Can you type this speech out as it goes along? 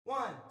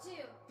1, 2,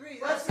 3,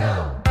 let's go!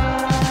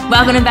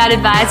 Welcome to Bad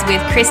Advice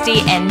with Christy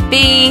and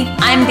B.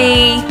 I'm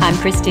B. I'm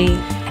Christy.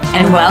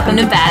 And welcome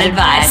to Bad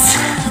Advice.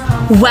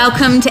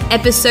 Welcome to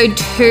episode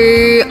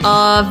 2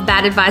 of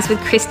Bad Advice with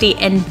Christy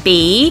and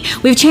B.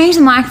 We've changed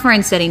the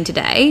microphone setting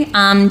today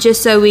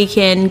just so we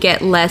can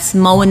get less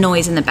mower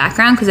noise in the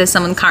background because there's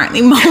someone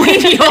currently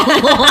mowing your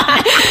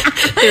lawn.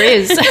 There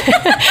is.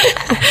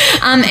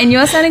 And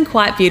you're sounding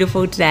quite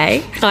beautiful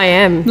today. I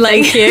am.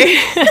 Thank you.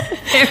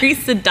 Very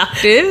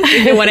seductive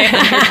in your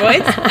 1-800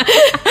 voice.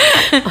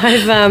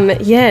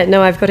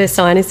 I've got a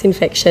sinus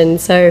infection,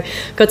 so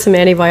got some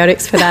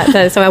antibiotics for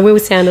that. So I will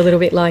sound a little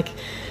bit like,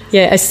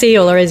 a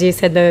seal, or as you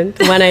said, the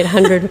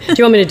 1-800. Do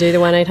you want me to do the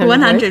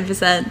 1-800?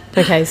 100%.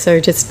 Okay,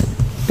 so just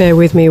bear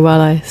with me while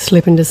I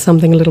slip into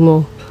something a little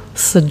more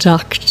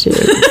seductive.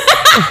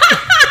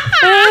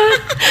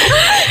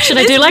 Should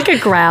I do like a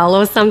growl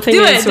or something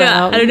as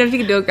well? I don't know if you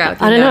can do a growl.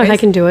 I don't know if I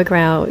can do a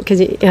growl. I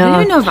don't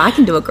even know if I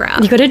can do a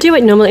growl. You got to do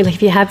it normally. Like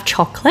if you have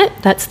chocolate,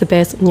 that's the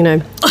best,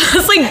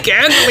 It's like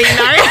gurgling,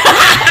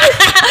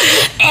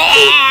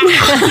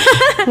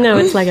 no? No,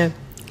 it's like a...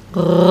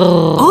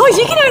 Oh,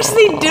 you can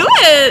actually do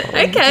it.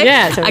 Okay.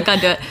 Yeah. So I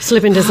can't do it.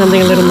 Slip into something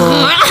a little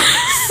more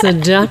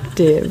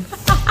seductive.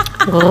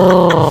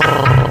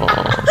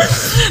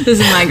 This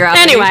is my growl.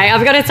 Anyway,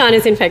 I've got a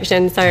sinus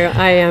infection, so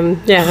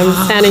I'm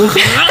sounding...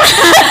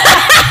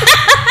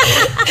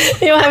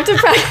 You'll have to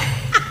practice.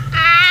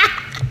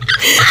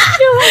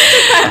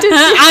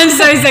 I'm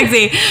so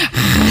sexy.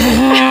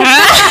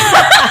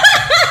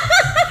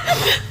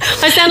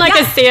 I sound like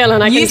a seal,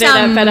 and I can do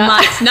that better.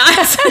 Much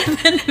nicer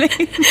than me.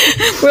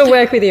 We'll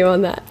work with you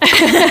on that.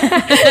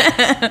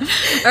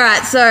 All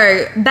right,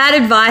 so bad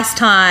advice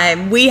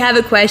time. We have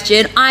a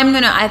question.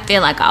 I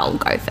feel like I'll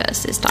go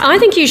first this time. I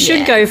think you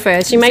should go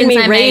first. You made me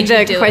read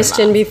the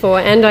question before,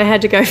 and I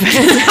had to go first.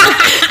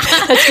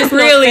 That's just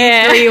really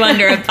threw you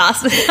under a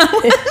bus.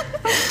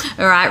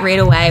 All right, read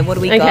away. What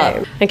do we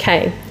got?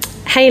 Okay.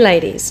 Hey,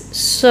 ladies.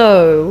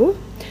 So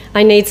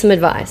I need some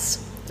advice.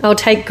 I'll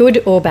take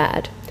good or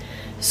bad.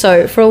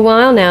 So for a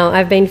while now,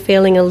 I've been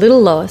feeling a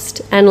little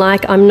lost and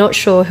like I'm not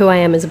sure who I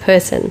am as a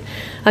person.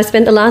 I've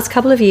spent the last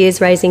couple of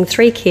years raising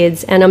 3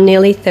 kids and I'm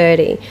nearly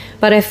 30,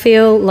 but I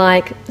feel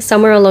like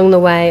somewhere along the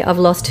way I've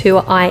lost who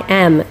I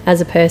am as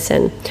a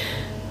person.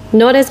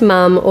 Not as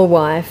mum or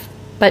wife,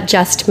 but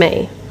just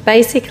me.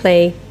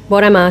 Basically,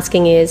 what I'm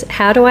asking is,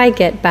 how do I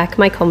get back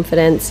my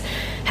confidence?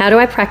 How do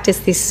I practice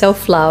this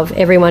self-love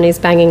everyone is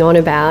banging on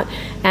about?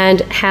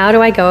 And how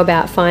do I go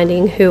about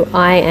finding who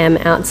I am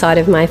outside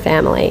of my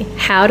family?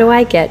 How do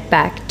I get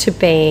back to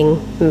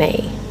being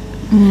me?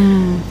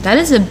 That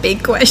is a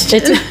big question.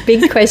 It's a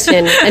big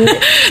question. And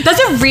that's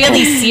a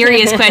really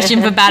serious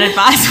question for bad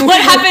advice. What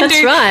happened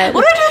That's right.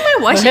 What do I do with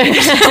my washing?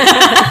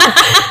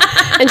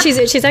 And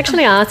she's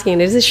actually asking,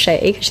 it is a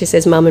she, she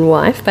says mum and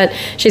wife, but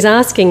she's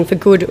asking for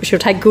good, she'll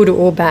take good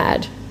or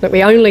bad. But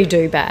we only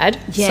do bad.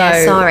 Yeah,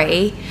 so,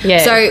 sorry. Yeah.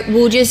 So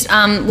we'll just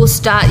we'll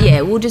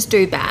just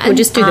do bad. We'll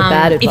just do the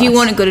bad advice. If you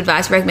want a good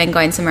advice, recommend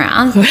going somewhere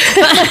else.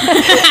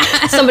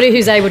 Somebody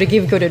who's able to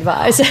give good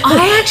advice.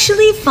 I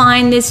actually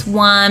find this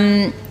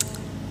one...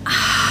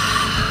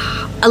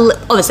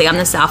 Obviously, I'm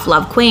the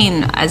self-love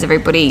queen, as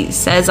everybody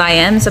says I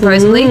am,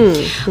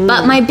 supposedly.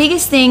 But my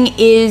biggest thing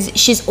is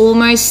she's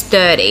almost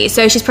 30,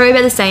 so she's probably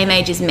about the same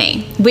age as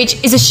me, which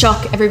is a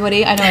shock,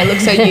 everybody. I know I look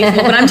so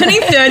youthful, but I'm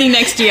turning 30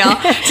 next year. Isn't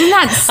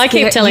that scary? I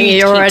keep telling you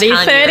you're already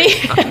 30.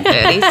 You're fucking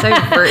 30, so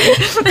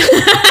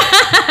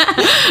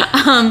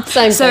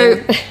rude.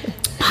 Same.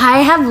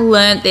 I have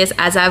learnt this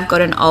as I've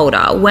gotten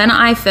older. When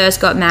I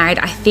got married,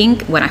 I've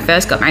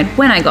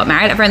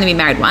only been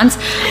married once,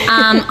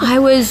 I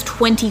was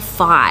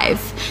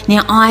 25.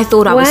 Now, I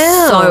thought I was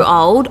so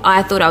old.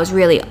 I thought I was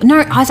I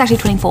was actually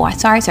 24.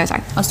 Sorry.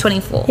 I was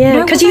 24.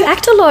 Yeah, because you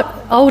act a lot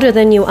older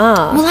than you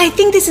are. Well, I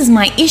think this is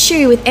my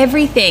issue with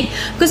everything.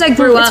 Because I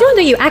grew up... It's not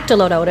that you act a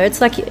lot older. It's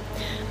like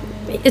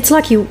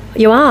you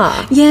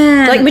are.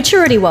 Yeah. Like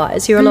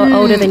maturity-wise, you're a lot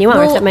older than you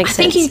are, if that makes sense.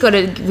 I think you've got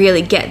to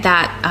really get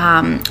that,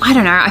 I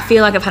don't know, I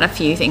feel like I've had a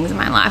few things in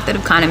my life that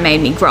have kind of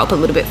made me grow up a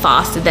little bit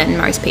faster than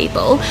most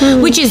people,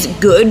 which is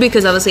good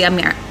because obviously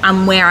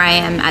I'm where I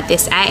am at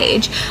this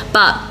age.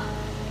 But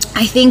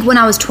I think when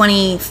I was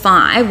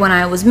 25, when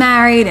I was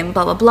married and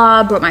blah, blah,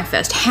 blah, bought my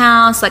first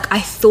house, like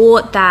I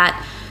thought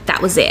that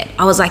was it.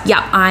 I was like,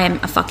 yep, I am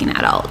a fucking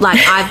adult. Like,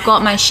 I've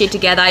got my shit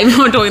together. Even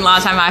though doing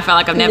last time, I felt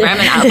like I've never am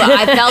an adult. But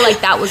I felt like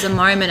that was a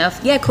moment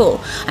of, yeah, cool.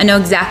 I know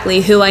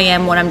exactly who I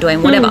am, what I'm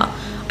doing, whatever.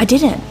 I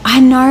didn't. I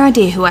had no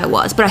idea who I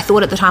was, but I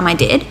thought at the time I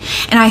did.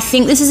 And I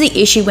think this is the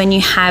issue when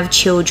you have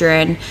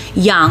children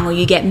young or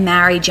you get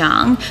married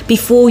young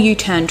before you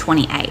turn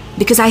 28.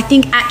 Because I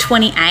think at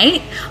 28,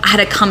 I had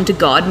a come to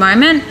God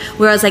moment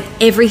where I was like,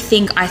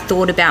 everything I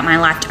thought about my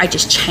life, I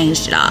just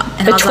changed it up.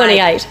 And at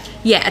 28?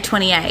 Yeah, at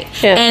 28.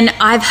 Yeah. And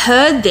I've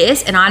heard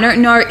this, and I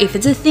don't know if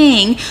it's a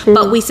thing,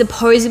 but we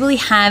supposedly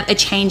have a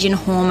change in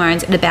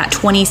hormones at about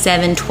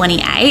 27,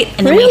 28,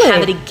 and then we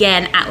have it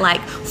again at like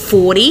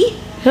 40.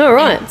 All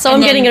right. So and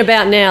I'm then- getting it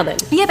about now then.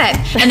 Yeah, babe.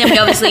 And then we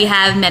obviously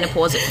have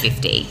menopause at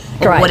 50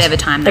 or Great. whatever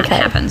time that Okay.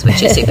 happens,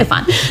 which is super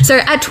fun. So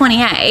at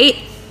 28,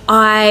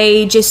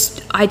 I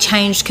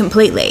changed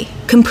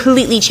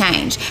completely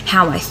changed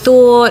how I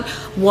thought,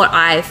 what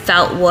I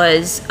felt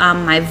was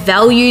my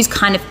values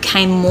kind of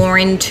came more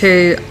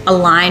into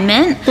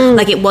alignment.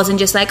 Like it wasn't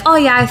just like, oh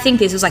yeah, I think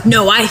this. It was like,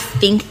 no, I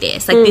think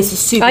this. Like this is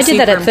super, I did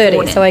that super at 30,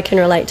 important. so I can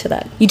relate to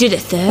that. You did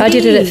it 30? I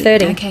did it at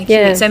 30, Okay, cute.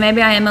 yeah. So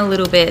maybe I am a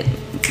little bit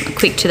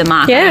quick to the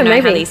mark. Yeah, I don't know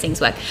how maybe. these things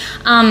work.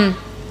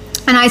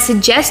 And I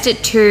suggest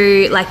it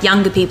to like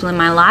younger people in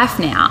my life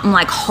now. I'm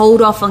like,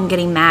 hold off on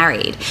getting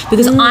married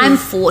because I'm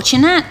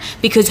fortunate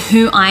because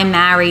who I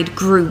married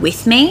grew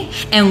with me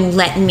and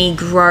let me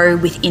grow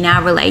within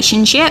our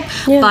relationship.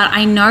 Yeah. But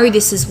I know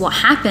this is what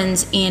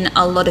happens in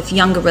a lot of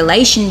younger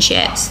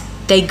relationships.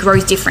 They grow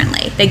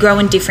differently. They grow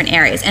in different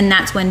areas. And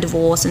that's when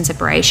divorce and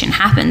separation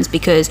happens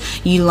because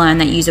you learn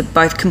that you are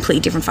both completely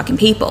different fucking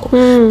people.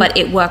 But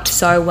it worked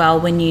so well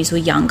when you were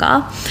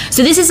younger.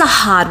 So this is a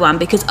hard one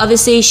because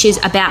obviously she's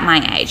about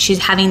my age. She's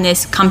having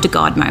this come to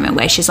God moment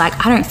where she's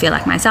like, I don't feel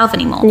like myself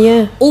anymore.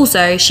 Yeah.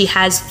 Also, she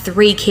has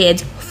 3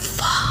 kids.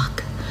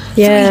 Fuck.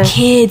 Yeah. 3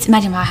 kids.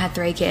 Imagine if I had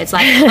 3 kids.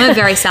 Like, I'm a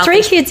very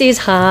selfish 3 kids is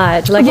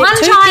hard. Like one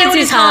 2 child kids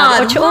is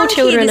hard. All One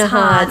children kid are is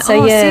hard.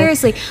 So oh, yeah.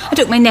 seriously. I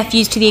took my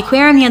nephews to the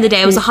aquarium the other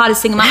day. It was the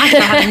hardest thing in my life. I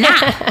could have a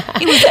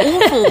nap. It was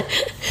awful.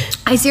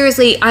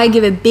 I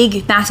give a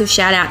big, massive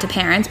shout out to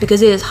parents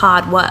because it is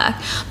hard work.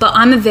 But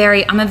I'm a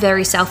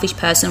very selfish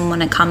person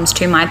when it comes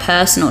to my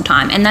personal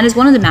time. And that is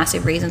one of the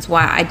massive reasons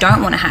why I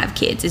don't want to have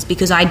kids is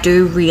because I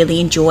do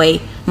really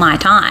enjoy my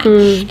time.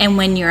 And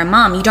when you're a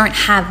mum, you don't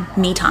have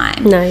me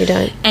time. No, you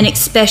don't. And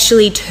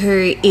especially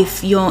too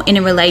if you're in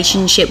a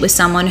relationship with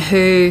someone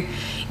who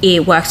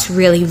it works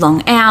really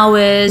long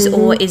hours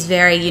or is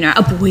very,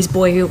 a boy's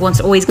boy who wants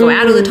to always go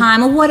out all the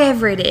time or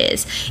whatever it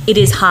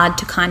is hard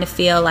to kind of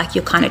feel like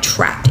you're kind of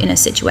trapped in a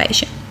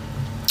situation.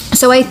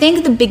 So I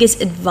think the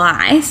biggest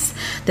advice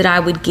that I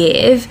would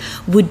give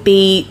would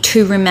be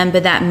to remember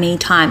that me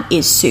time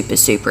is super,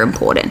 super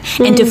important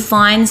and to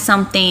find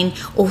something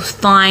or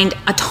find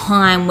a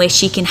time where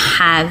she can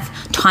have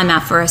time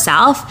out for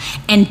herself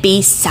and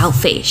be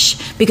selfish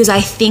because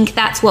I think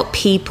that's what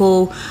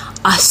people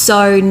are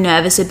so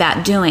nervous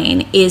about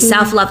doing is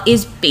self-love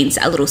is being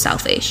a little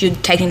selfish. You're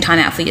taking time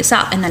out for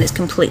yourself and that is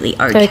completely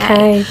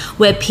okay.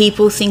 Where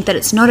people think that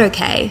it's not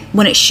okay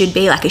when it should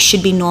be. Like it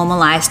should be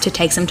normalized to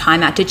take some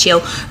time out to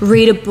chill,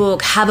 read a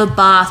book, have a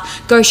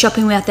bath, go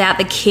shopping without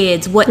the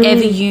kids, whatever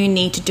you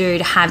need to do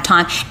to have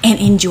time and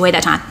enjoy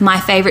that time.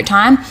 My favorite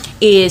time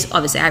is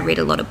obviously I read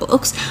a lot of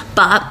books,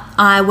 but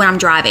when I'm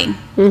driving.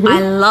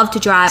 I love to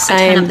drive. Same.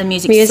 I turn up the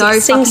music so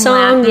sing fucking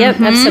song. loud. Yep,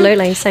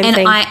 absolutely. Same and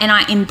thing.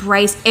 I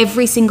embrace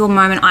every single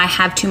moment I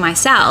have to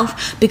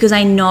myself because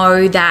I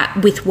know that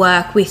with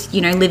work, with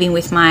living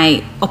with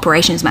my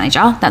operations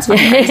manager, that's what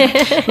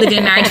living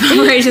and married to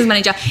my operations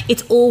manager,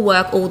 it's all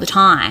work all the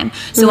time.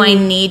 So I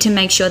need to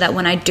make sure that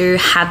when I do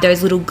have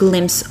those little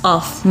glimpse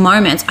of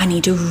moments, I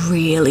need to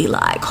really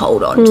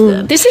hold on to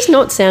them. This is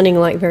not sounding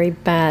like very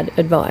bad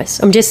advice.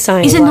 I'm just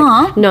saying. Is it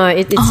not? No,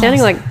 it's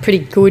sounding like pretty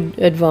good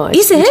advice.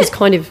 Is it? Which is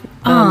kind of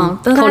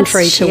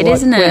contrary to what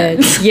isn't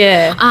it?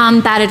 Yeah.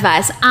 Bad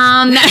advice.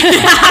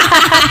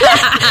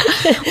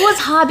 Well, it's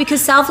hard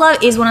because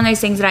self-love is one of those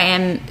things that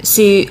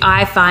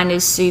I find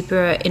is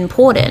super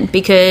important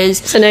because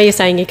So now you're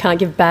saying you can't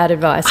give bad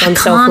advice on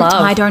self-love.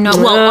 I don't know.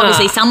 Well,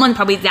 obviously, someone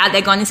probably is out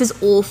there going, "This is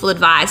awful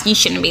advice. You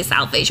shouldn't be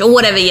selfish," or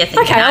whatever you're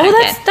thinking. Okay, I well,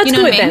 don't that's care. You know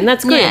good what I mean? then.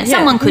 That's good. Yeah, Yeah.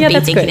 someone could Yeah, be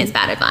that's thinking good. it's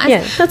bad advice.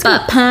 Yeah, that's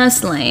but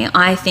personally,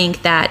 I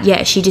think that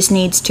she just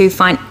needs to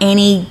find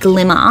any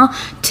glimmer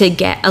to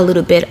get a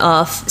little bit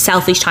of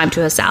selfish time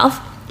to herself.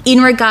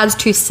 In regards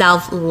to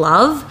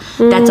self-love,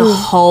 that's a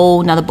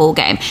whole nother ball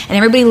game. And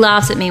everybody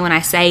laughs at me when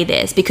I say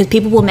this because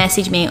people will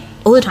message me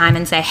all the time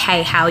and say,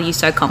 "Hey, how are you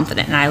so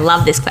confident?" And I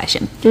love this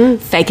question.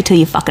 Fake it till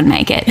you fucking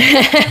make it.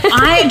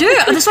 I do.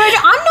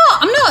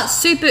 I'm not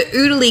super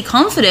oodly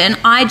confident.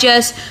 I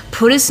just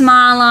put a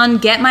smile on,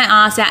 get my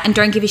ass out, and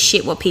don't give a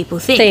shit what people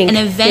think. And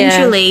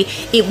eventually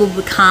it will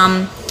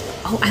become...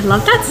 Oh, I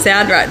love that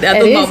sound right now.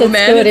 The mower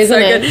man. Good, isn't so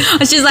it?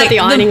 good. It's just like the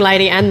ironing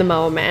lady and the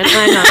mower man.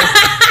 I know.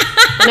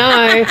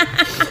 No.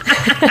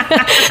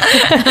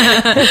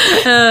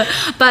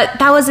 But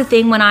that was the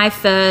thing when I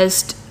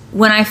first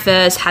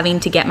having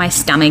to get my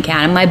stomach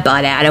out and my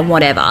butt out and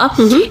whatever,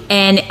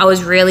 and I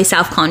was really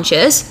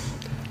self-conscious.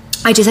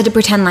 I just had to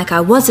pretend like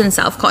I wasn't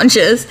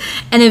self-conscious,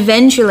 and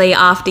eventually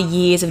after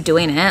years of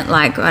doing it,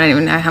 like I don't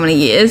even know how many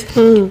years,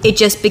 it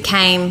just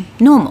became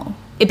normal.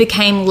 It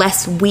became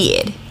less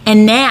weird.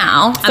 And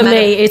now For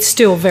me, it's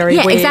still very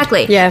weird.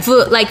 Exactly. Yeah.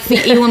 For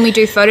even when we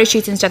do photo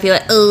shoots and stuff, you're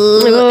like,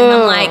 ugh. And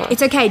I'm like,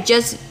 it's okay.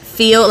 Just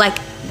feel like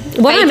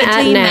what I'm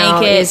at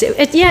now is,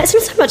 it's not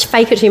so much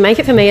fake it till you make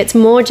it for me. It's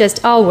more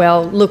just, oh,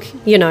 well, look,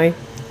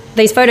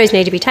 these photos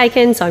need to be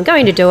taken, so I'm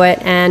going to do it.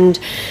 And,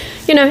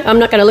 I'm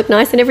not going to look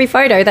nice in every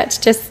photo. That's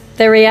just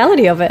the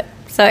reality of it.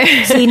 So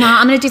See, no,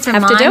 I'm in a different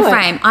Have to mind do it.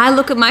 frame. I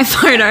look at my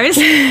photos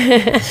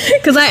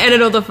because I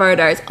edit all the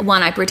photos.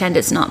 One, I pretend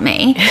it's not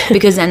me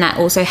because then that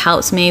also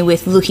helps me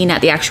with looking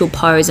at the actual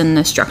pose and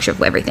the structure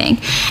of everything.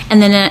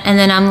 And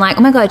then I'm like,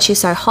 oh my God, she's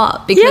so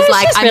hot because Yeah,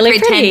 like she's I'm really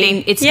pretending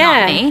pretty. it's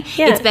Yeah, not me.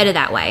 yeah. It's better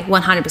that way.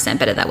 100%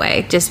 better that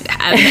way. Just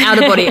an out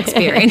of body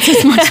experience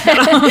is much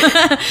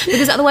better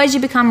because otherwise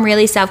you become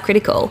really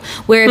self-critical.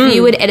 Where if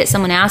you would edit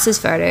someone else's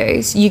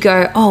photos, you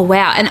go, oh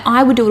wow. And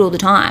I would do it all the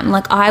time.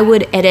 Like I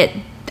would edit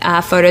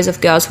photos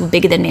of girls who were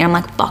bigger than me. I'm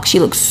like, fuck, she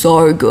looks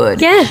so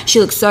good. Yeah. She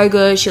looks so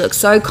good. She looks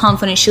so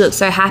confident. She looks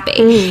so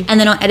happy. And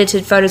then I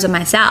edited photos of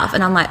myself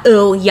and I'm like,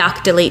 oh,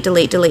 yuck, delete.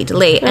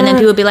 And then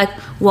people would be like,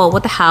 whoa,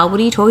 what the hell? What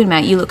are you talking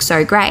about? You look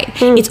so great.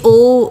 It's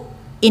all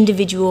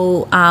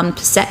individual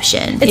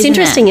perception. It's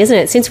interesting, isn't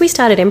it? Since we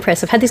started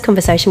Empress, I've had this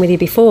conversation with you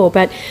before,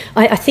 but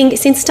I think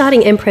since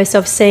starting Empress,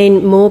 I've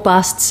seen more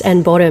busts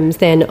and bottoms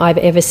than I've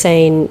ever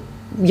seen,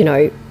 you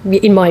know,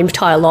 in my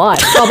entire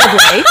life,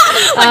 probably.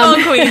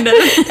 on Queendom.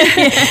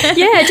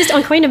 Yeah, just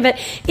on Queendom. But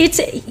it's,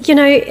 you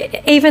know,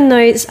 even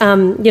those,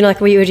 you know, like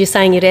we were just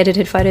saying, you'd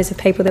edited photos of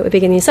people that were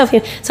bigger than yourself. You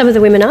know, some of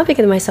the women are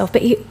bigger than myself,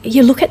 but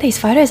you look at these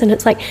photos and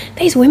it's like,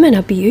 these women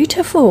are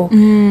beautiful.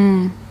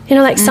 You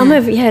know, like some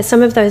of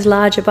those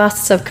larger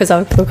busts, because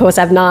of course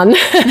I have none,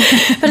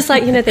 but it's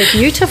like, you know, they're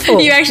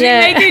beautiful. You actually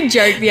make a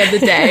joke the other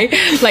day,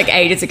 like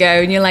ages ago,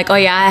 and you're like, oh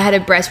yeah, I had a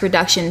breast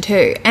reduction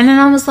too. And then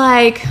I was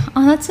like,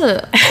 oh, I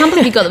can't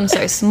believe you got them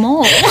so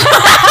small.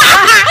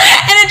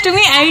 And it took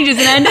me ages,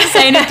 and I ended up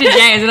saying it to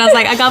James, and I was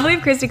like, I can't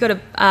believe Christy got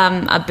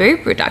a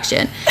boob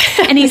reduction.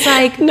 And he's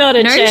like, Not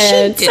a no,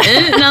 chance. she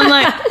didn't. And I'm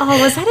like,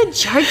 oh, was that a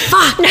joke?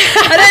 Fuck.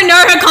 I don't know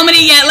her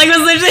comedy yet. Like, it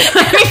was literally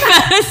when we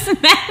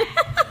first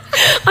met.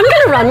 I'm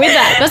going to run with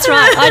that. That's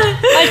right.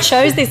 I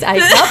chose this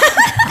ASAP.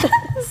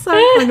 So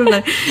fucking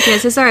funny. Yeah,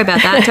 so sorry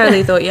about that. I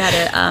totally thought you had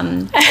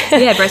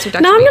a breast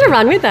reduction. No, I'm going to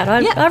run with that. I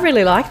Yeah.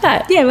 really like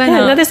that. Yeah, why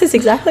not? No, this is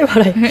exactly what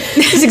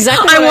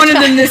I wanted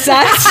them this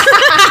size.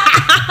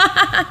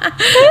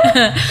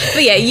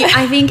 But yeah,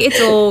 I think it's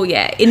all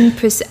in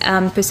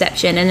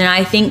perception, and then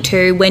I think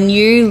too when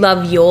you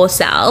love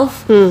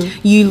yourself,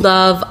 you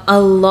love a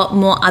lot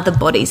more other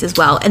bodies as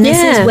well, and this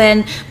Yeah. is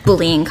when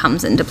bullying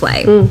comes into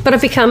play. But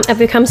I've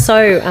become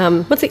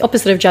so what's the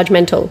opposite of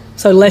judgmental?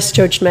 So less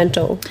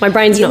judgmental. My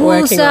brain's not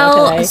working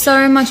well today.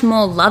 So much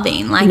more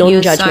loving, like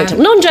you're Non-judgmental. so,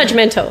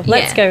 Non-judgmental.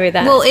 Let's Yeah. go with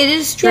that. Well, it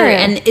is true,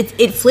 Yeah. and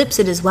it flips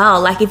it as well.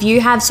 Like if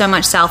you have so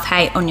much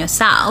self-hate on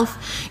yourself,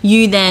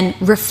 you then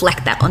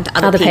reflect that onto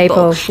other people.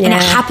 And it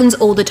yeah. happens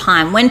all the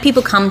time. When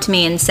people come to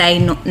me and say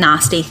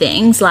nasty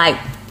things like,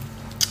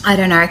 I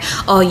don't know,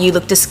 oh, you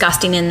look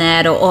disgusting in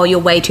that, or oh, you're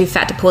way too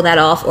fat to pull that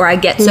off, or I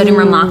get certain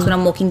remarks when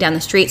I'm walking down the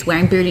streets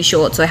wearing booty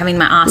shorts or having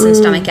my ass and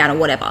stomach out or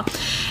whatever.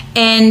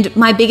 And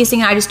my biggest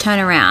thing, I just turn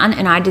around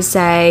and I just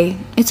say,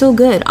 it's all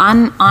good.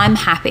 I'm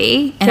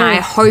happy, and I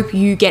hope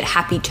you get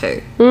happy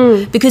too.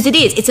 Because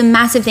it's a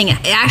massive thing. It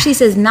actually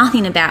says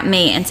nothing about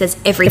me and says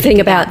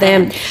everything about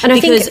them. And I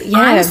think, because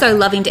I'm so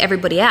loving to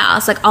everybody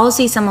else. Like I'll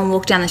see someone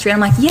walk down the street, I'm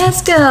like,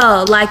 yes,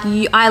 girl. Like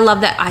I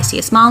love that. I see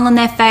a smile on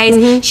their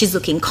face. She's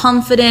looking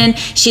confident.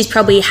 She's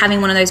probably having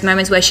one of those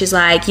moments where she's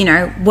like, you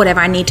know, whatever,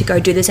 I need to go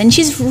do this, and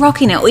she's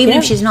rocking it, or even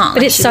if she's not.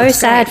 But like, it's she so looks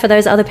sad great. for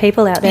those other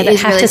people out there It that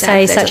is have really to sad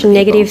say for those such other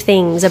negative people.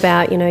 things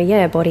about, you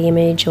know, body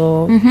image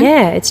or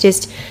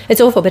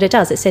it's awful, but it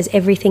does. It says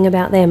everything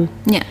about them.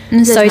 Yeah,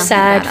 and it says So nothing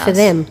sad about for us.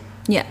 them.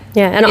 Yeah,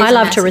 Yeah, and It is I a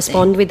love to massive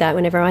respond thing. with that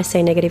whenever I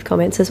see negative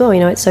comments as well.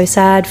 You know, it's so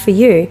sad for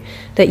you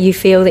that you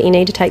feel that you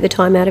need to take the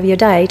time out of your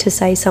day to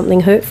say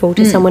something hurtful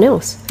to someone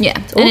else. Yeah,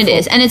 It's and it awful.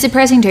 is, and it's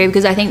depressing too,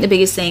 because I think the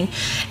biggest thing,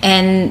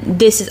 and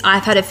this is,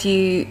 I've had a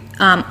few.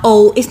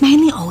 It's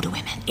mainly older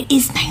women. It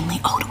is mainly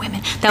older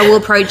women that will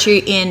approach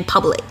you in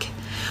public.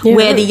 Yeah.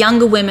 Where the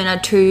younger women are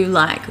too,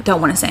 like, don't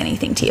want to say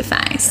anything to your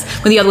face.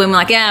 Where the other women are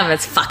like, yeah,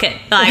 but fuck it.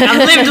 Like, I've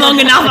lived long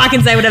enough, I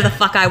can say whatever the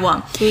fuck I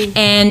want.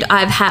 And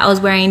I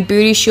was wearing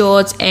booty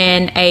shorts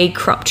and a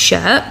cropped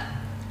shirt.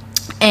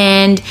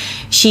 And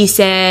she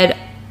said,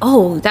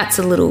 oh, that's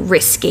a little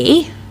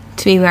risky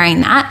to be wearing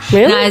that.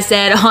 Really? And I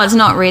said, oh, it's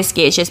not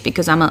risky. It's just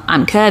because I'm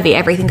curvy.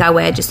 Everything I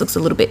wear just looks a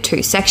little bit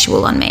too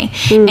sexual on me.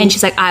 And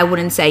she's like, I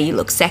wouldn't say you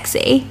look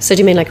sexy. So do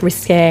you mean like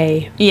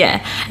risque?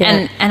 Yeah.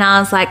 Yeah. And I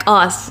was like,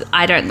 oh,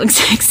 I don't look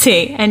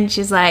sexy. And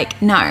she's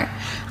like, no.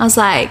 I was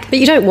like, But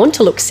you don't want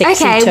to look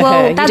sexy okay, to her.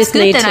 well, You that's just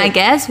good need then, to. I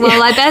guess.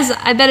 Well,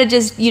 I better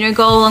just, you know,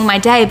 go along my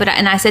day.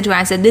 And I said to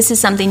her, this is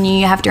something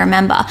you have to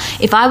remember.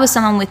 If I was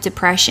someone with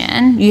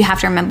depression, you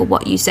have to remember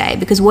what you say,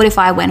 because what if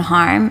I went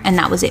home and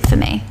that was it for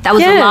me? That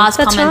was the Yeah, last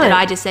that's comment that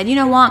right. I just said, you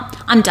know what,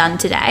 I'm done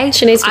today.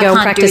 She needs to I go and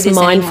can't do practice this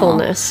anymore."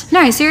 mindfulness.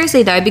 No,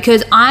 seriously though,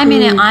 because I'm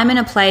in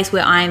a place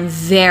where I'm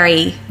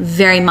very,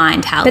 very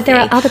mind healthy. But there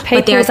are other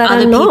people there's that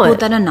other are people not.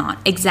 that are not.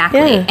 Exactly.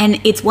 Yeah.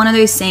 And it's one of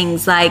those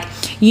things, like,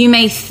 you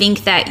may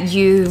think that that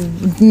you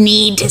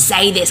need to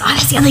say this. Oh,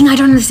 that's the other thing I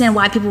don't understand,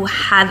 why people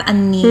have a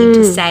need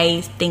to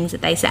say things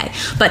that they say.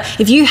 But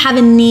if you have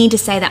a need to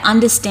say that,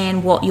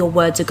 understand what your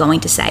words are going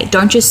to say.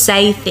 Don't just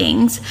say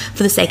things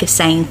for the sake of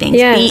saying things.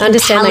 Yeah, be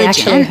understand they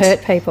intelligent. actually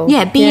hurt people.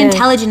 Yeah, be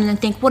intelligent and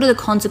think, what are the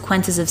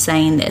consequences of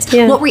saying this?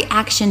 Yeah. What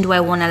reaction do I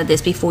want out of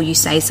this before you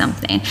say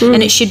something?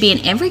 And it should be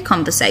in every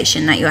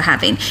conversation that you're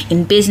having,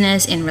 in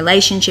business, in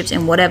relationships,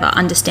 in whatever.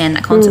 Understand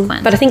that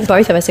consequence. But I think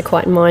both of us are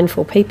quite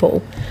mindful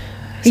people.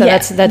 So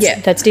that's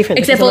different.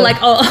 Except for like,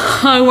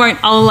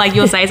 I'll like,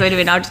 you'll say something to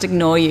me and I'll just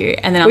ignore you.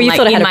 And then I'm you like,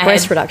 thought I in had my a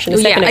breast head, reduction a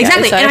second ago.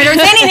 exactly. So. And I don't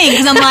say anything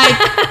because I'm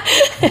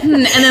like,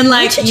 and then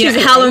like, you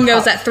know, how long ago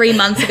was that? 3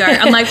 months ago.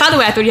 I'm like, by the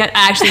way, I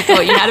actually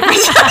thought you had a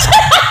breast reduction.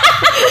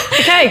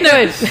 Okay,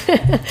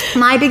 good.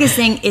 My biggest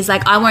thing is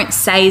like, I won't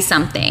say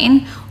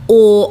something,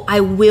 or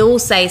I will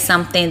say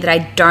something that I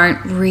don't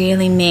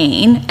really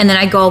mean, and then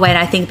I go away and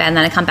I think about it, and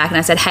then I come back and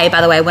I said, hey, by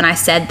the way, when I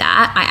said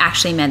that, I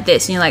actually meant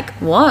this. And you're like,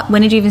 what?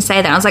 When did you even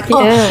say that? I was like,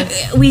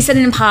 we said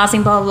it in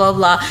passing, blah, blah,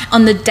 blah,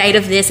 on the date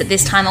of this at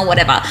this time or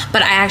whatever,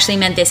 but I actually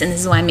meant this, and this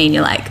is what I mean.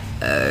 You're like,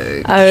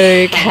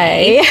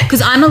 okay.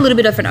 Because I'm a little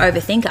bit of an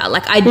overthinker.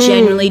 Like, I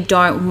generally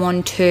don't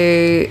want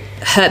to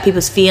hurt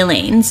people's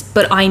feelings,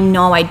 but I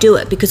know I do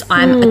it because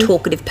I'm a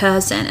talkative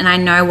person, and I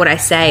know what I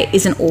say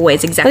isn't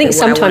always exactly what I want to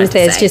say. I think sometimes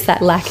there's just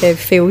that lack of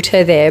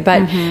filter there,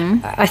 but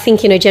I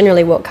think, you know,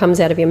 generally what comes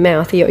out of your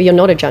mouth, you're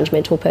not a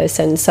judgmental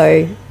person,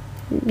 so,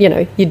 you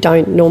know, you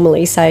don't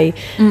normally say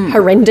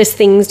horrendous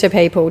things to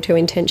people to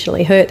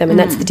intentionally hurt them, and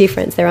that's the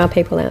difference. There are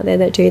people out there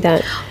that do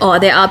that. Oh,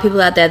 there are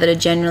people out there that are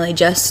generally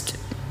just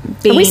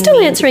being... Are we still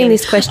answering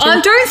this question? I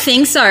don't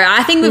think so.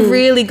 I think we've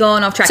really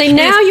gone off track. See,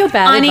 now your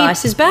bad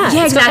advice is bad.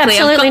 Yeah, exactly.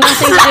 It's got absolutely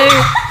nothing to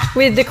do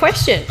with the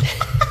question.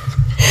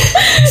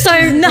 So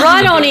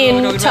write on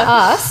in to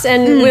us,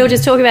 and we'll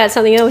just talk about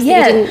something else.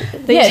 Yeah, that you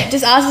didn't,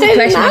 just ask the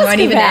question. I won't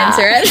even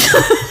answer it.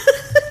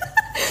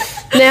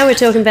 Now we're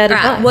talking bad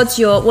advice. What's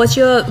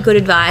your good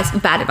advice?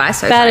 Bad advice.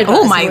 So Bad sorry. advice.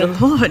 Oh my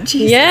lord!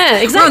 Jesus. Yeah,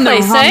 exactly. We're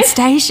on the wrong See?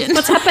 station.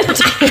 What's happened?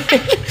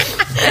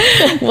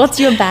 What's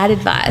your bad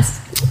advice?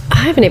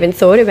 I haven't even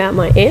thought about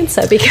my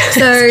answer because.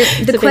 So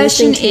the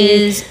question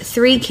is: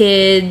 3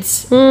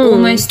 kids,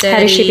 almost 30. How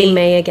does she be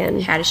me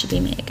again? How does she be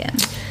me again?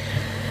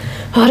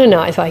 I don't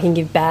know if I can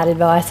give bad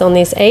advice on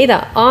this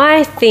either.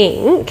 I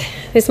think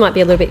this might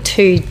be a little bit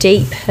too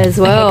deep as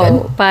well,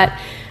 Okay, but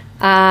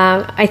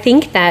I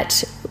think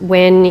that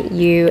when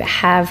you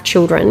have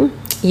children,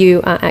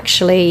 you are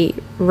actually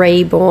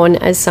reborn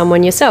as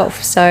someone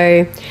yourself.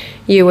 So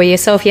you were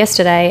yourself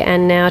yesterday,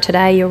 and now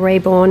today you're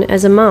reborn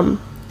as a mum,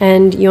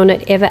 and you're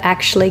not ever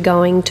actually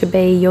going to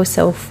be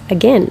yourself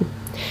again.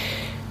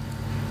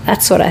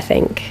 That's what I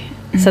think.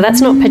 So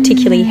that's not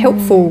particularly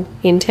helpful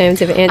in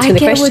terms of answering the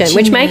question,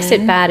 which makes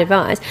it bad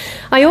advice.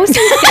 I also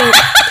think,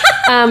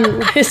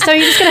 so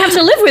you're just going to have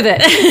to live with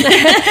it.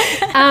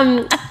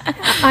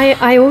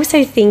 I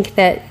also think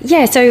that,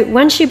 so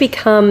once you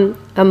become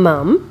a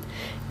mum,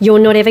 you're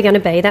not ever going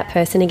to be that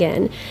person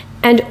again.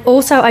 And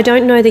also, I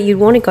don't know that you'd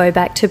want to go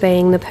back to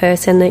being the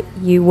person that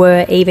you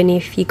were, even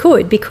if you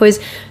could, because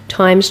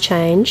times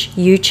change,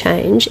 you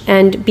change,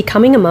 and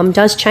becoming a mum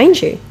does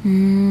change you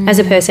as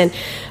a person.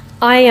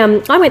 I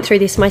went through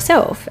this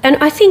myself, and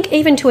I think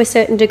even to a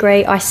certain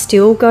degree I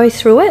still go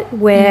through it,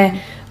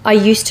 where I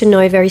used to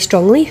know very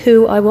strongly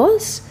who I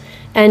was,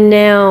 and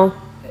now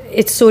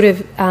it's sort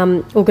of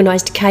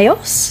organised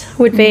chaos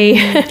would be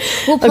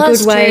well, a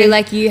good way. Too,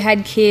 like you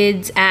had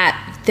kids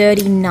at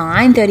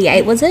 39,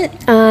 38, was it?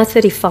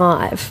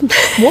 35.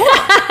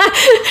 What?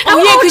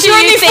 Because you're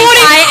only 40.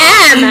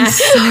 I am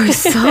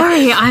so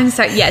sorry. I'm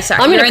sorry.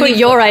 I'm going to put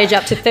your age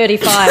up to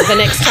 35 the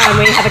next time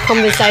we have a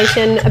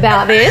conversation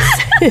about this.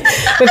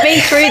 We've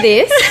been through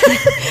this.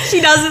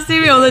 She does this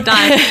to me all the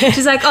time.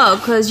 She's like, oh,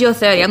 because you're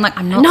 30. I'm like,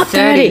 I'm not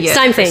 30 yet.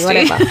 Same thing,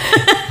 whatever.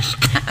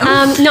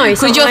 No,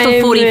 because you're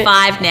for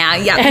 45 now.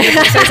 Yeah.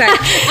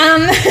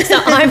 So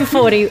I'm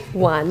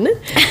 41.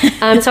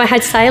 So I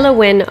had Sailor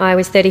when I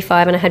was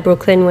 35, and I had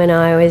Brooklyn when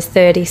I was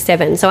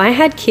 37. So I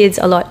had kids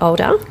a lot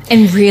older.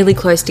 And really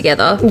close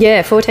together.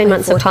 Yeah, 14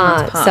 months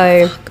apart.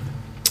 So,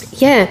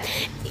 yeah.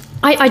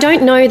 I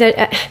don't know that,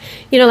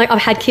 like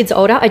I've had kids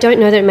older. I don't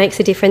know that it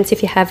makes a difference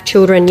if you have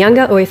children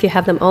younger or if you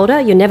have them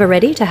older. You're never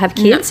ready to have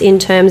kids in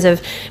terms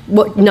of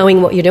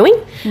knowing what you're doing.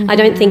 I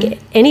don't think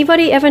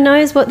anybody ever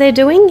knows what they're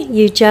doing.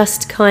 You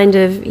just kind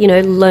of,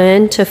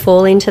 learn to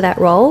fall into that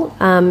role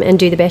and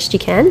do the best you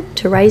can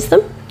to raise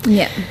them.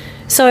 Yeah.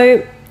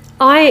 So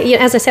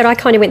as I said, I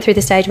kind of went through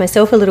the stage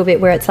myself a little bit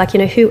where it's like,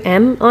 who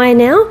am I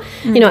now?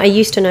 I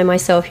used to know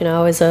myself,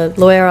 I was a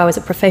lawyer, I was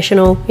a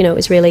professional, it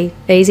was really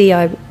easy.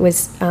 I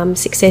was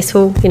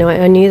successful,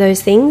 I knew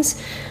those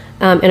things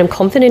and I'm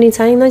confident in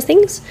saying those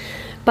things.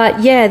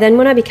 But then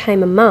when I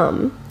became a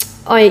mum,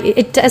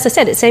 as I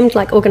said, it seemed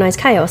like organised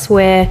chaos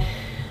where,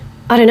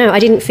 I don't know, I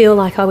didn't feel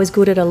like I was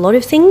good at a lot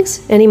of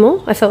things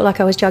anymore. I felt like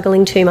I was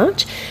juggling too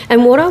much.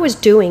 And what I was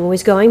doing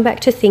was going back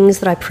to things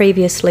that I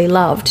previously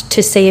loved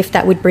to see if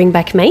that would bring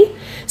back me.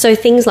 So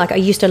things like I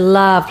used to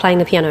love playing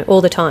the piano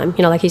all the time.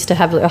 I used to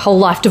have a whole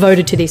life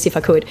devoted to this if I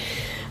could.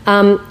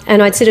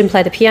 And I'd sit and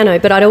play the piano,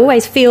 but I'd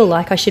always feel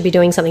like I should be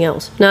doing something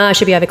else. No, I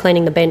should be over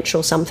cleaning the bench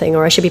or something,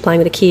 or I should be playing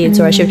with the kids,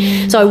 or I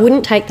should. So I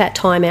wouldn't take that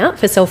time out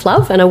for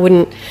self-love, and I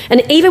wouldn't.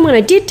 And even when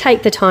I did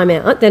take the time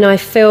out, then I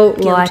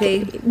felt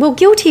Guilty.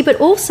 guilty, but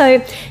also, yeah,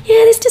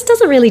 this just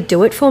doesn't really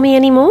do it for me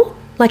anymore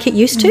like it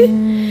used to.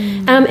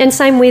 And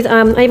same with,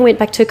 I even went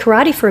back to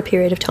karate for a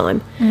period of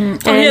time. Oh,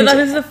 yeah,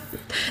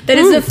 that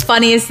is the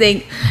funniest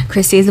thing.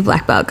 Christy is a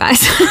black belt,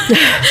 guys.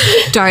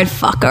 Don't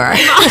fuck her.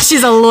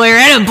 She's a lawyer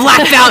and a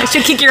black belt.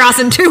 She'll kick your ass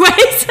in 2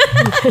 ways.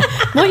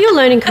 What you'll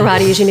learn in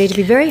karate is you need to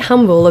be very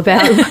humble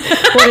about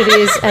what it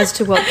is as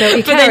to what belt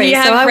you carry. you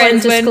have so I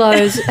won't friends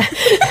disclose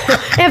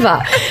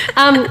ever.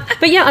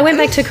 But yeah, I went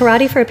back to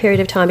karate for a period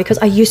of time because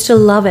I used to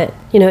love it.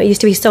 You know, it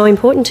used to be so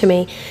important to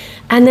me.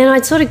 And then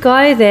I'd sort of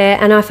go there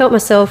and I felt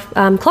myself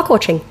clock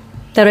watching,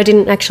 that I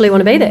didn't actually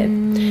want to be there.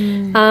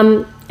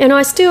 And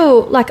I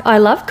still, like, I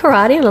love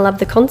karate and I love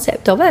the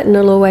concept of it, and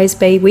it'll always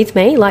be with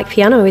me, like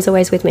piano is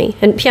always with me.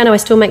 And piano, I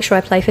still make sure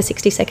I play for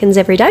 60 seconds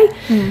every day.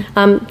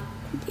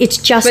 It's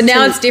just... But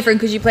now it's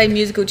different because you play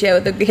musical chair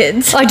with the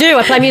kids. I do.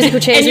 I play musical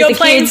chairs and with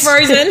the kids.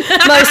 you're playing Frozen.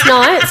 Most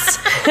nights.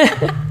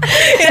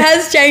 It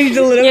has changed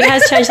a little bit. It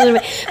has changed a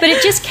little bit. But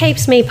it just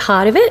keeps me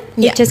part of it.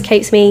 Yeah. It just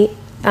keeps me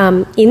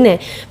in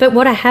there. But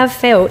what I have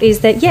felt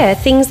is that, yeah,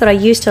 things that I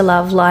used to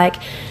love, like,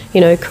 you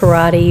know,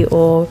 karate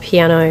or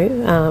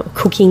piano,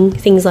 cooking,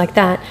 things like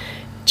that,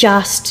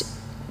 just,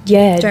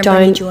 yeah, don't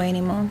bring me joy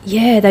anymore.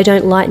 Yeah, they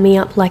don't light me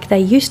up like they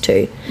used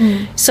to.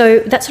 So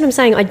that's what I'm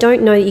saying. I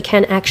don't know that you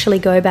can actually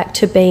go back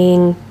to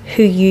being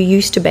who you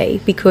used to be,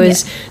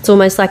 because it's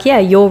almost like, yeah,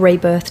 you're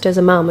rebirthed as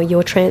a mum, or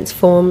you're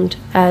transformed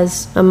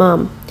as a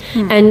mum.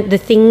 And the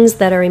things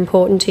that are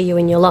important to you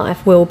in your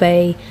life will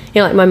be,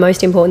 you know, like my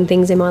most important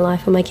things in my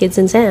life are my kids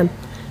and Sam,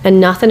 and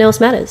nothing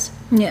else matters.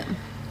 Yeah.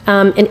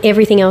 And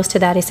everything else to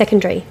that is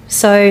secondary.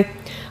 So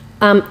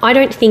I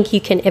don't think you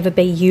can ever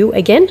be you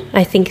again.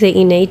 I think that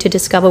you need to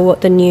discover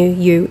what the new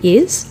you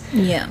is.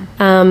 Yeah.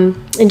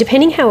 And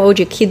depending how old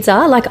your kids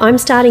are, like I'm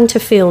starting to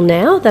feel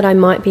now that I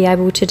might be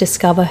able to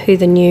discover who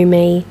the new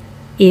me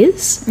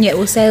is. Yeah,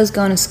 well, Sale's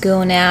going to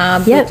school now.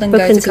 Yeah, Brooklyn goes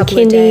a Brooklyn's in couple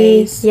of kindy.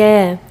 days.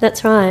 Yeah,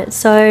 that's right.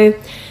 So...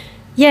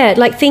 yeah,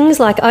 like things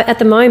like at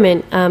the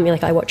moment,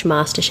 like I watch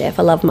MasterChef.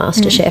 I love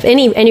MasterChef.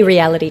 Any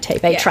reality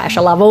TV trash,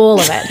 I love all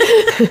of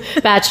it.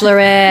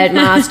 Bachelorette,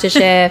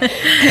 MasterChef,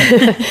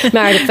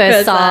 Married at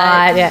First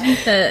Sight.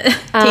 Yeah,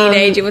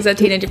 Teenager was a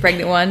teenager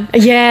pregnant one.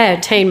 yeah,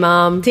 Teen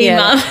Mum, Teen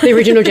Mum. the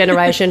original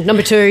generation,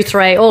 number 2,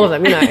 3, all of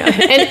them. You know,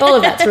 and all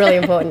of that's really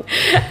important.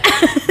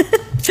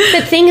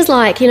 But things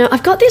like, you know,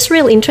 I've got this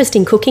real interest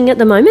in cooking at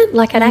the moment.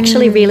 Like, I'd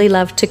actually really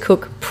love to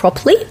cook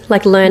properly,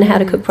 like learn how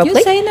to cook properly. You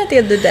were saying that the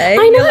other day. I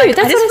know, You're like,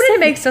 that's I just what I wanted said. to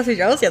make sausage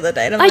rolls the other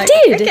day. And I'm I like,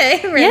 did.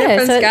 Okay,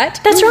 random from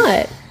scratch. That's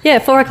right. Yeah,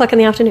 4 o'clock in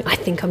the afternoon. I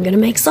think I'm going to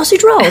make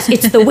sausage rolls.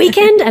 It's the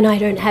weekend and I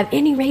don't have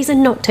any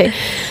reason not to.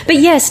 But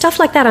yeah, stuff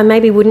like that, I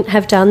maybe wouldn't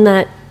have done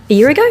that a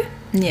year ago.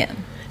 Yeah.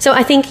 So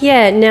I think,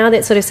 yeah, now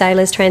that sort of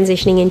Sailor's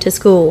transitioning into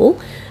school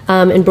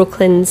and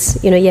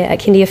Brooklyn's, you know, at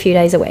kindy a few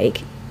days a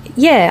week,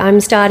 yeah, I'm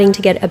starting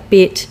to get a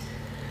bit...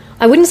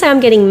 I wouldn't say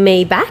I'm getting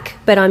me back,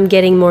 but I'm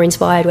getting more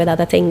inspired with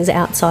other things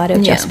outside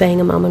of just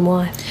being a mum and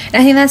wife. And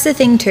I think that's the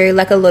thing too,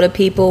 like a lot of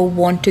people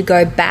want to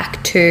go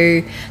back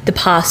to the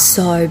past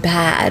so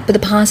bad, but the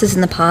past is in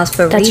the past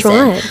for a reason.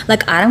 That's right.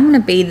 Like, I don't want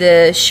to be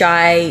the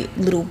shy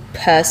little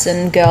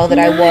girl that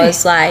I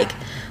was like,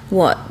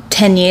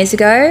 10 years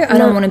ago. I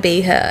don't want to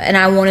be her, and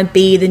I want to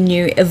be the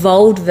new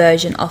evolved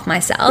version of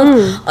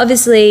myself.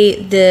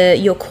 Obviously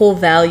your core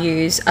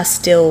values are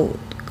still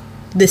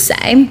the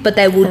same, but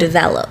they will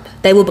develop,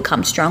 they will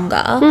become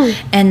stronger,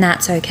 and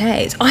that's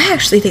okay. So I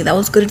actually think that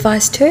was good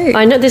advice too.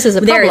 I know this is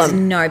a problem. There is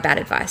no bad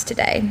advice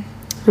today.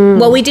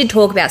 Well, we did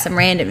talk about some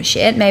random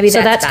shit. Maybe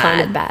So that's that's bad.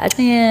 kind of bad.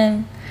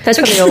 Yeah. That's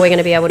probably all we're going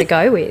to be able to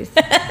go with.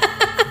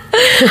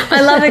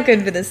 I love a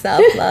good bit of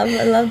self-love.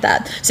 I love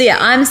that. So yeah,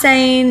 I'm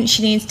saying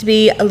she needs to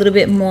be a little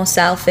bit more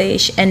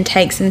selfish and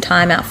take some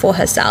time out for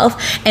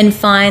herself and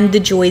find the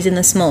joys in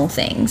the small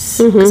things,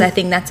 because I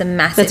think that's a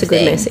massive That's a good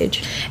thing.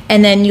 message.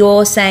 And then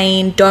you're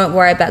saying don't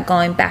worry about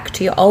going back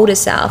to your older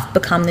self,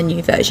 become the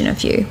new version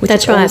of you, which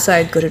That's is right.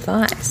 also good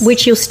advice.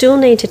 Which you'll still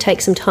need to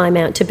take some time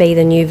out to be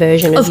the new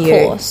version of you.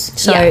 Of course.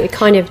 So yeah. it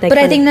kind of, they But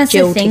kind I think of that's the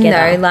gel thing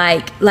together.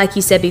 though, like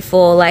you said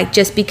before, like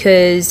just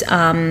because,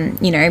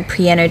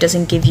 piano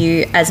doesn't give you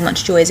as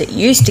much joy as it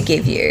used to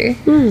give you,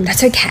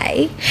 that's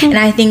okay. And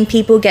I think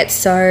people get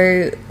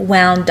so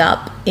wound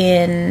up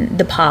in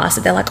the past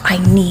that they're like, I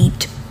need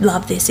to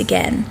love this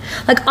again.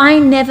 Like, I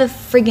never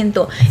friggin'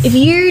 thought, if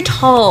you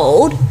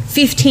told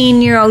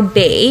 15-year-old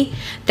B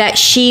that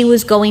she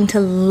was going to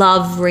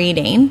love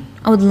reading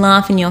I would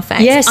laugh in your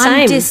face. Yeah, same.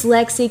 I'm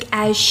dyslexic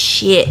as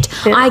shit.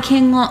 Yeah. I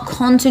cannot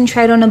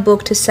concentrate on a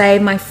book to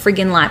save my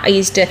friggin' life. I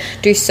used to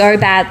do so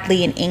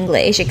badly in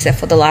English, except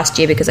for the last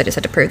year because I just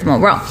had to prove them all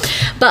wrong.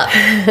 But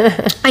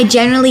I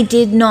generally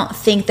did not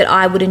think that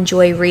I would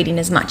enjoy reading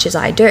as much as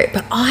I do.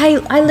 But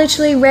I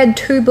literally read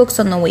 2 books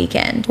on the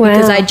weekend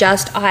because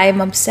I'm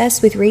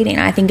obsessed with reading.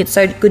 I think it's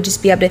so good just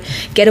to be able to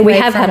get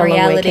away from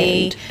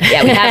reality.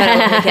 Yeah, we have had a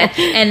long weekend.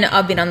 And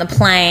I've been on the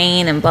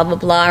plane and blah, blah,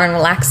 blah, and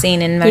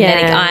relaxing in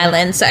Magnetic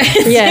Island. So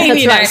yeah,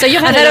 that's right. So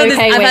you've had an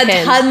okay weekend. I've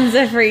had tons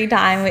of free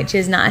time, which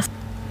is nice.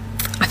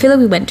 I feel like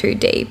we went too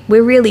deep.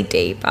 We're really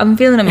deep. I'm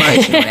feeling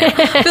emotional now.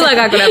 I feel like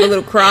I could have a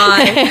little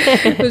cry.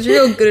 It was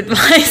real good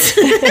advice.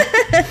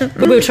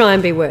 But we'll try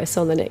and be worse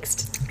on the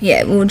next.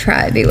 Yeah, we'll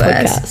try to be worse.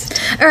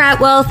 Podcast. All right,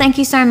 well, thank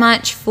you so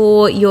much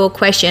for your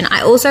question.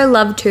 I also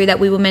love, too, that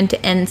we were meant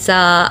to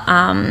answer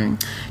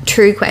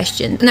 3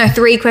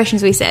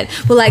 questions we said.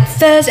 We're like,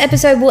 first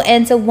episode we'll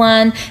answer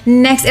 1,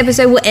 next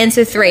episode we'll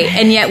answer 3,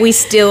 and yet we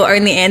still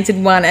only answered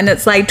 1, and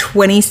it's like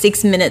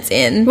 26 minutes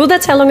in. Well,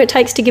 that's how long it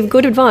takes to give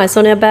good advice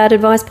on our Bad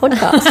Advice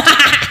podcast.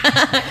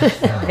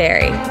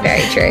 Very,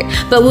 very true.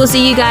 But we'll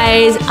see you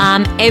guys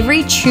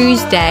every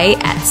Tuesday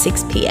at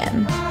 6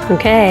 p.m.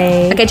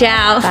 Okay. Okay,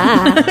 ciao.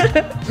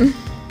 Bye.